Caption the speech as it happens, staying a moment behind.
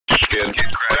Kidd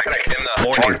Kraddick in the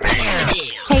morning.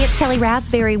 Hey, it's Kellie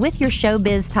Rasberry with your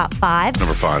Showbiz Top 5.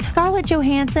 Number 5. Scarlett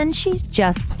Johannson, she's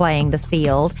just playing the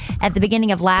field. At the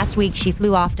beginning of last week, she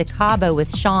flew off to Cabo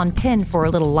with Penn for a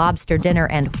little lobster dinner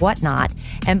and whatnot.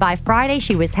 And by Friday,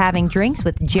 she was having drinks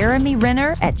with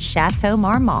Renner at Chateau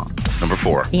Marmont. Number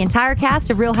 4. The entire cast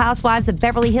of Real Housewives of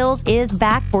Beverly Hills is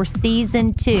back for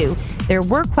season 2. There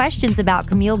were questions about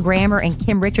Camille Grammer and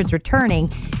Kim Richards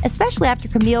returning, especially after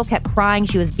Camille kept crying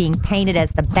she was being painted as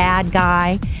the bad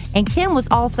guy. And Kim was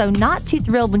also not too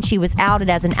thrilled when she was outed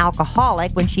as an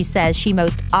alcoholic, when she says she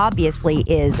most obviously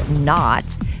is not.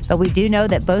 But we do know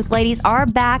that both ladies are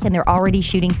back and they're already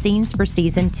shooting scenes for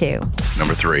season 2.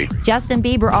 Number 3. Justin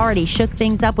Bieber already shook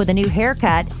things up with a new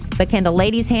haircut, but can the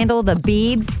ladies handle the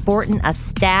Biebs sporting a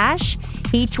stash?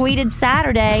 He tweeted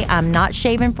Saturday, "I'm not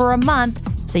shaving for a month,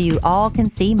 so you all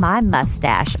can see my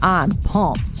mustache. I'm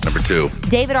pumped." Number 2.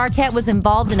 David Arquette was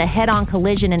involved in a head-on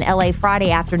collision in LA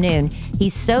Friday afternoon.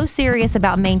 He's so serious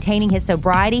about maintaining his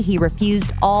sobriety, he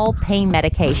refused all pain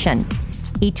medication.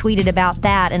 He tweeted about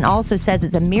that and also says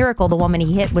it's a miracle the woman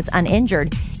he hit was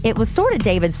uninjured. It was sort of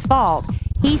David's fault.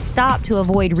 He stopped to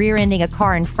avoid rear-ending a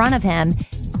car in front of him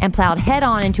and plowed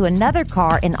head-on into another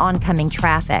car in oncoming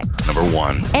traffic. Number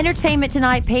 1. Entertainment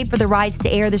Tonight paid for the rights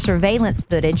to air the surveillance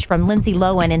footage from Lindsay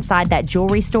Lohan inside that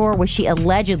jewelry store where she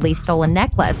allegedly stole a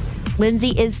necklace. Lindsay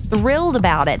is thrilled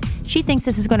about it. She thinks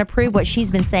this is going to prove what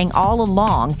she's been saying all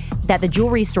along, that the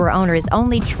jewelry store owner is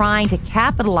only trying to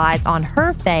capitalize on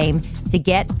her fame to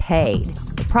get paid.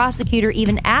 The prosecutor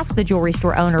even asked the jewelry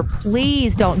store owner,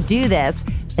 "Please don't do this,"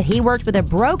 but he worked with a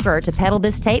broker to peddle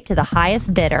this tape to the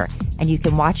highest bidder. And you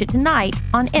can watch it tonight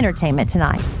on Entertainment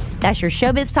Tonight. That's your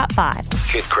Showbiz Top 5.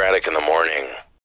 Kidd Kraddick in the morning.